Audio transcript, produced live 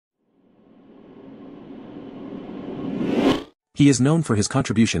He is known for his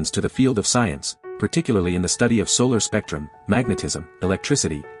contributions to the field of science, particularly in the study of solar spectrum, magnetism,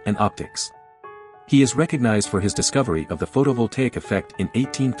 electricity, and optics. He is recognized for his discovery of the photovoltaic effect in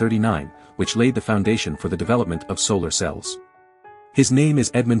 1839, which laid the foundation for the development of solar cells. His name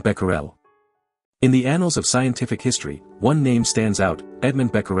is Edmond Becquerel. In the annals of scientific history, one name stands out,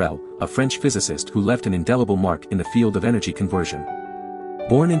 Edmond Becquerel, a French physicist who left an indelible mark in the field of energy conversion.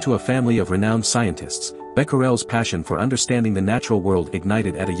 Born into a family of renowned scientists, Becquerel's passion for understanding the natural world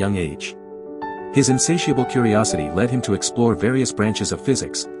ignited at a young age. His insatiable curiosity led him to explore various branches of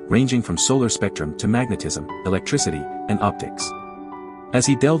physics, ranging from solar spectrum to magnetism, electricity, and optics. As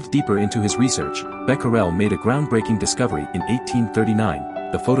he delved deeper into his research, Becquerel made a groundbreaking discovery in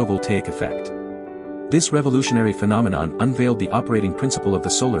 1839, the photovoltaic effect. This revolutionary phenomenon unveiled the operating principle of the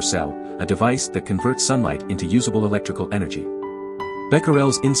solar cell, a device that converts sunlight into usable electrical energy.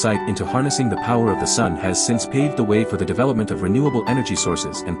 Becquerel's insight into harnessing the power of the sun has since paved the way for the development of renewable energy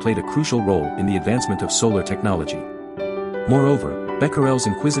sources and played a crucial role in the advancement of solar technology. Moreover, Becquerel's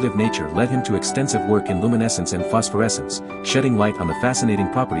inquisitive nature led him to extensive work in luminescence and phosphorescence, shedding light on the fascinating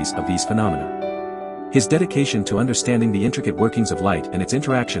properties of these phenomena. His dedication to understanding the intricate workings of light and its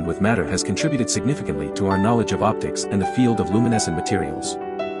interaction with matter has contributed significantly to our knowledge of optics and the field of luminescent materials.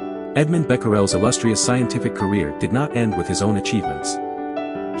 Edmond Becquerel's illustrious scientific career did not end with his own achievements.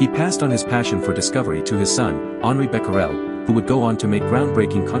 He passed on his passion for discovery to his son, Henri Becquerel, who would go on to make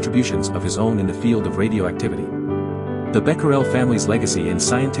groundbreaking contributions of his own in the field of radioactivity. The Becquerel family's legacy in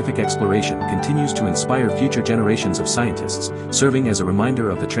scientific exploration continues to inspire future generations of scientists, serving as a reminder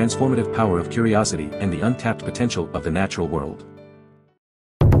of the transformative power of curiosity and the untapped potential of the natural world.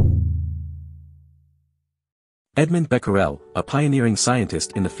 Edmond Becquerel, a pioneering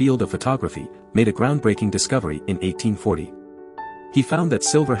scientist in the field of photography, made a groundbreaking discovery in 1840. He found that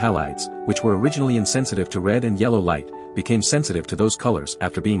silver halides, which were originally insensitive to red and yellow light, became sensitive to those colors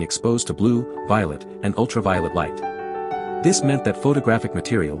after being exposed to blue, violet, and ultraviolet light. This meant that photographic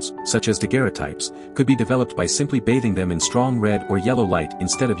materials, such as daguerreotypes, could be developed by simply bathing them in strong red or yellow light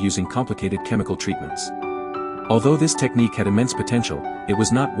instead of using complicated chemical treatments. Although this technique had immense potential, it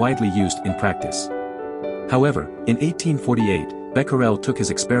was not widely used in practice. However, in 1848, Becquerel took his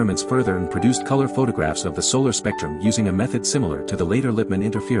experiments further and produced color photographs of the solar spectrum using a method similar to the later Lippmann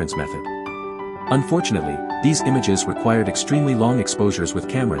interference method. Unfortunately, these images required extremely long exposures with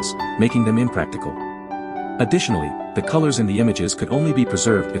cameras, making them impractical. Additionally, the colors in the images could only be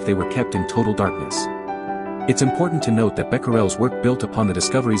preserved if they were kept in total darkness. It's important to note that Becquerel's work built upon the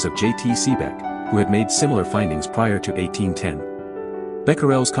discoveries of J.T. Seebeck, who had made similar findings prior to 1810.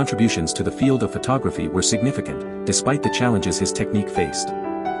 Becquerel's contributions to the field of photography were significant, despite the challenges his technique faced.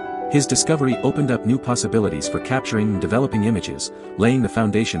 His discovery opened up new possibilities for capturing and developing images, laying the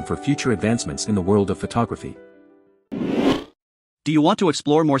foundation for future advancements in the world of photography. Do you want to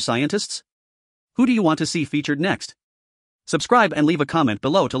explore more scientists? Who do you want to see featured next? Subscribe and leave a comment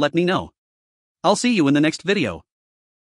below to let me know. I'll see you in the next video.